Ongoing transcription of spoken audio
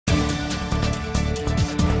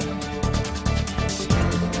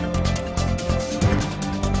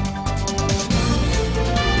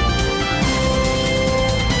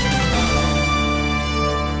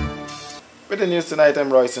Breaking news tonight,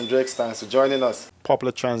 I'm Royce Drake. Thanks for joining us.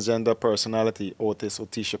 Popular transgender personality Otis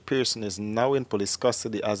Otisha Pearson is now in police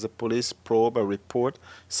custody as the police probe a report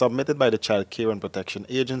submitted by the Child Care and Protection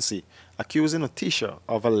Agency accusing Otisha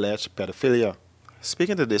of alleged pedophilia.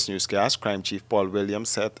 Speaking to this newscast, Crime Chief Paul Williams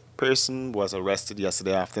said Pearson was arrested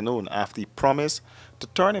yesterday afternoon after he promised to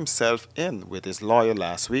turn himself in with his lawyer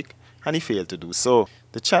last week, and he failed to do so.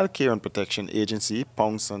 The Child Care and Protection Agency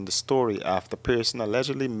pounced on the story after Pearson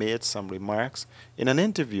allegedly made some remarks in an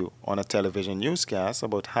interview on a television newscast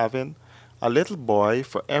about having a little boy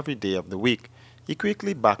for every day of the week. He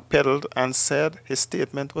quickly backpedaled and said his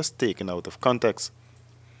statement was taken out of context.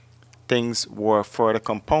 Things were further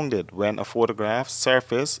compounded when a photograph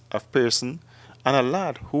surfaced of Pearson and a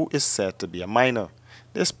lad who is said to be a minor.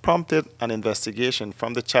 This prompted an investigation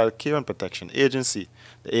from the Child Care and Protection Agency.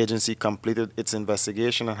 The agency completed its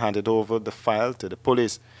investigation and handed over the file to the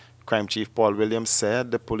police. Crime Chief Paul Williams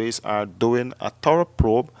said the police are doing a thorough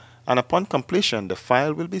probe, and upon completion, the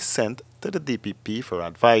file will be sent to the DPP for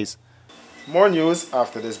advice. More news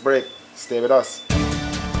after this break. Stay with us.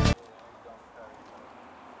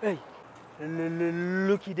 Hey,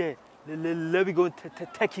 looky there. Let me go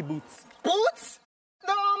techie boots. Boots?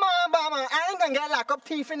 No, mama, I ain't gonna get lock up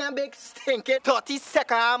teeth in them big stinky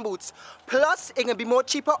 30-second hand boots. Plus, it gonna be more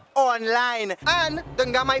cheaper online. And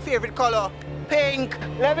don't got my favorite color, pink.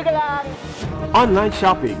 Let me go on. Online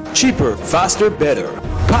shopping. Cheaper, faster, better.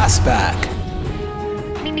 Passback.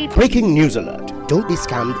 Breaking news alert. Don't be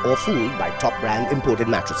scammed or fooled by top brand imported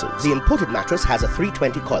mattresses. The imported mattress has a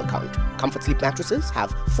 320 coil count. Comfort Sleep mattresses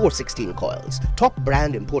have 416 coils. Top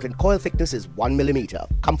brand imported coil thickness is 1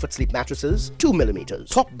 mm. Comfort Sleep mattresses, 2 mm.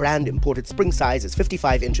 Top brand imported spring size is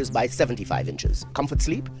 55 inches by 75 inches. Comfort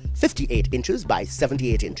Sleep, 58 inches by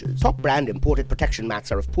 78 inches. Top brand imported protection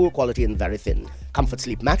mats are of poor quality and very thin. Comfort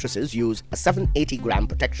Sleep mattresses use a 780-gram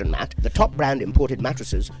protection mat. The top brand imported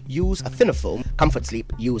mattresses use a thinner foam. Comfort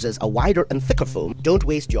Sleep uses a wider and thicker foam. Don't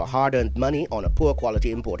waste your hard-earned money on a poor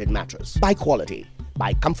quality imported mattress. Buy quality.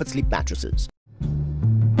 Buy Comfort Sleep mattresses.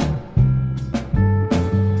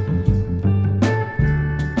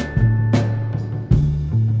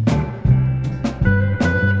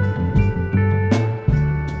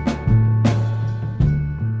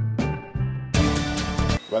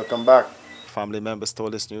 Welcome back. Family members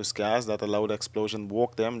told this newscast that a loud explosion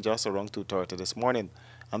woke them just around 2:30 this morning,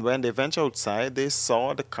 and when they ventured outside, they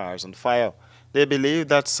saw the cars on fire. They believed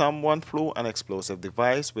that someone flew an explosive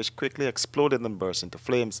device which quickly exploded and burst into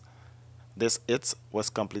flames. This IT was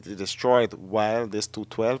completely destroyed, while this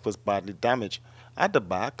 212 was badly damaged at the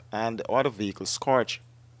back and the other vehicle scorched.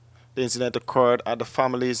 The incident occurred at the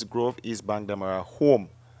family's Grove East Bank Damara home.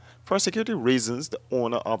 For security reasons, the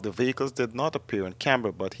owner of the vehicles did not appear on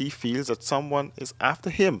camera, but he feels that someone is after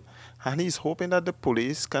him, and he's hoping that the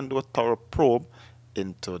police can do a thorough probe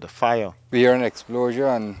into the fire. We hear an explosion,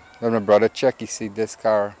 and when my brother checked, he see this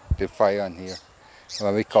car, the fire on here. And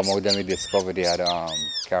when we come out, then we discovered they had a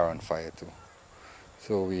car on fire too.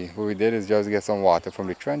 So what we did is just get some water from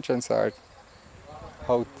the trench and start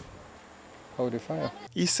out the fire.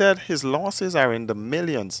 He said his losses are in the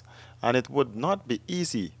millions, and it would not be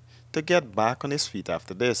easy to get back on his feet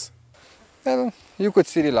after this. Well, you could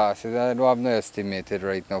see the losses. I don't have no estimated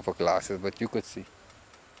right now for classes, but you could see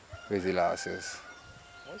where's the losses.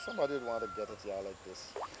 Why somebody would want to get at y'all like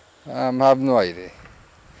this? I have no idea.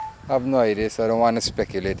 I have no idea, so I don't want to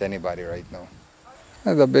speculate anybody right now.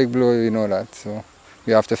 That's a big blow, you know that, so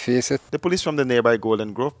we have to face it. The police from the nearby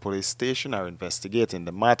Golden Grove police station are investigating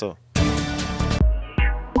the matter.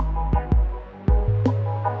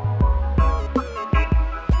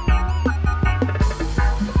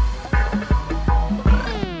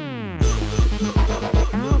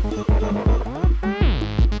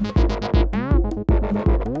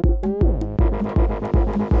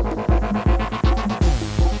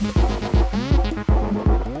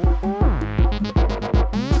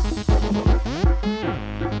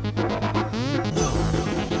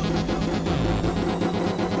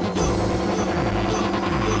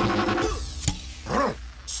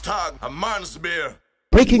 A man's beer.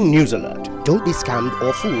 Breaking news alert. Don't be scammed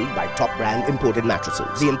or fooled by top brand imported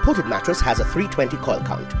mattresses. The imported mattress has a 320 coil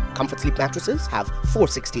count. Comfort Sleep mattresses have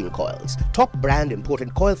 416 coils. Top brand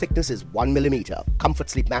imported coil thickness is 1 mm. Comfort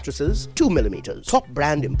Sleep mattresses, 2 mm. Top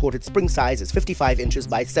brand imported spring size is 55 inches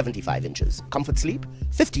by 75 inches. Comfort Sleep,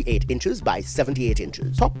 58 inches by 78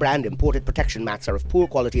 inches. Top brand imported protection mats are of poor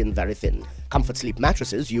quality and very thin. Comfort Sleep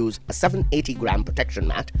mattresses use a 780-gram protection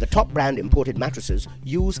mat. The top brand imported mattresses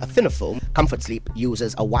use a thinner foam. Comfort Sleep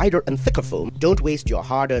uses a wider and thicker foam. Don't waste your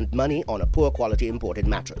hard-earned money on a poor quality imported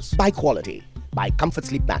mattress. Buy quality. Buy Comfort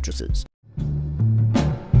Sleep mattresses.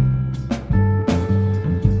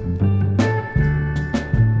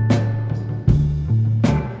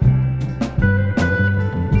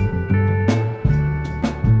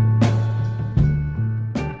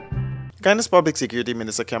 Ghana's Public Security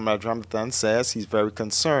Minister Cameron Ramthan says he's very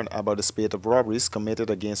concerned about the spate of robberies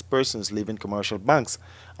committed against persons leaving commercial banks,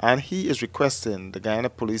 and he is requesting the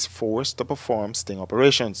Guyana Police Force to perform sting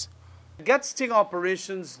operations. To get sting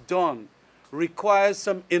operations done requires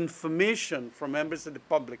some information from members of the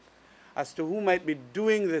public as to who might be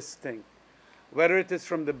doing this thing, whether it is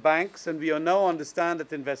from the banks, and we now understand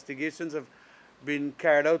that investigations have been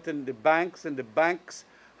carried out in the banks, and the banks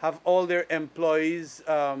have all their employees'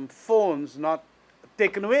 phones not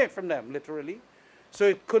taken away from them, literally. So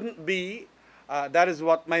it couldn't be, that is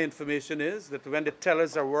what my information is, that when the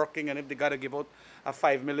tellers are working and if they got to give out a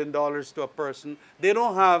 $5 million to a person, they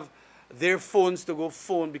don't have their phones to go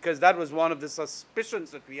phone, because that was one of the suspicions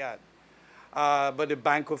that we had. But the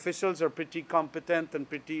bank officials are pretty competent and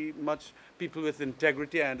pretty much people with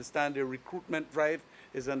integrity. I understand their recruitment drive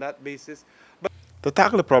is on that basis. But to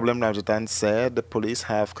tackle the problem, Ramthan said the police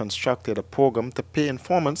have constructed a program to pay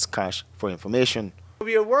informants cash for information.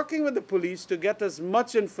 We are working with the police to get as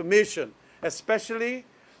much information, especially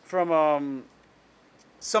from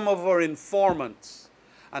some of our informants.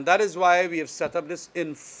 And that is why we have set up this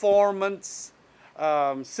informants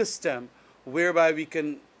system, whereby we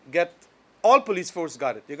can get, all police force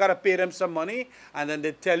got it. You got to pay them some money, and then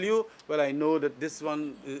they tell you, well, I know that this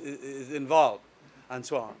one is involved, and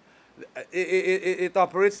so on. It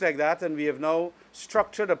operates like that, and we have now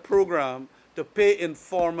structured a program to pay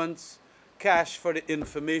informants cash for the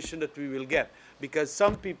information that we will get, because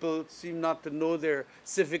some people seem not to know their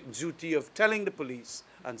civic duty of telling the police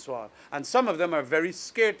and so on. And some of them are very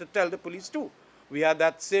scared to tell the police too. We had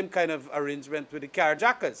that same kind of arrangement with the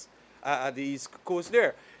carjackers at the East Coast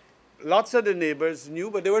there. Lots of the neighbors knew,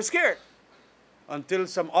 but they were scared, until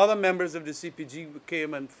some other members of the CPG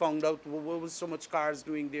came and found out what was so much cars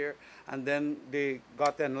doing there, and then they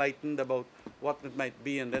got enlightened about what it might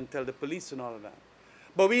be, and then tell the police and all of that.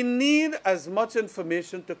 But we need as much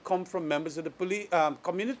information to come from members of the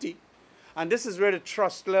community, and this is where the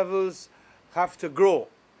trust levels have to grow.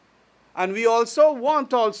 And we also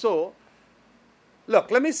want look,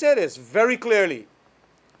 let me say this very clearly.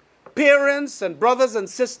 Parents and brothers and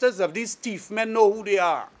sisters of these thief men know who they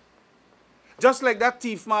are. Just like that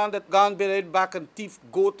thief man that gone back and thief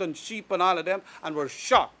goat and sheep and all of them and were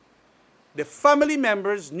shot. The family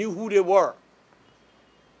members knew who they were,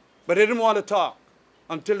 but they didn't want to talk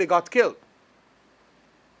until they got killed.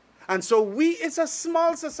 And so it's a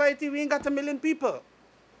small society, we ain't got 1 million people.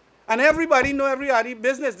 And everybody know everybody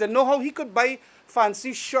business. They know how he could buy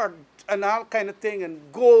fancy shirt and all kind of thing, and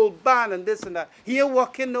gold band and this and that. He ain't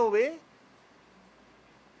working no way.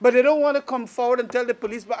 But they don't want to come forward and tell the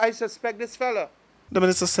police, but I suspect this fella. The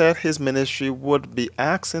minister said his ministry would be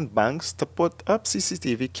asking banks to put up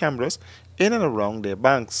CCTV cameras in and around their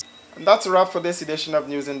banks. And that's a wrap for this edition of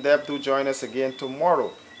News in Depth. Do join us again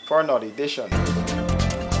tomorrow for another edition.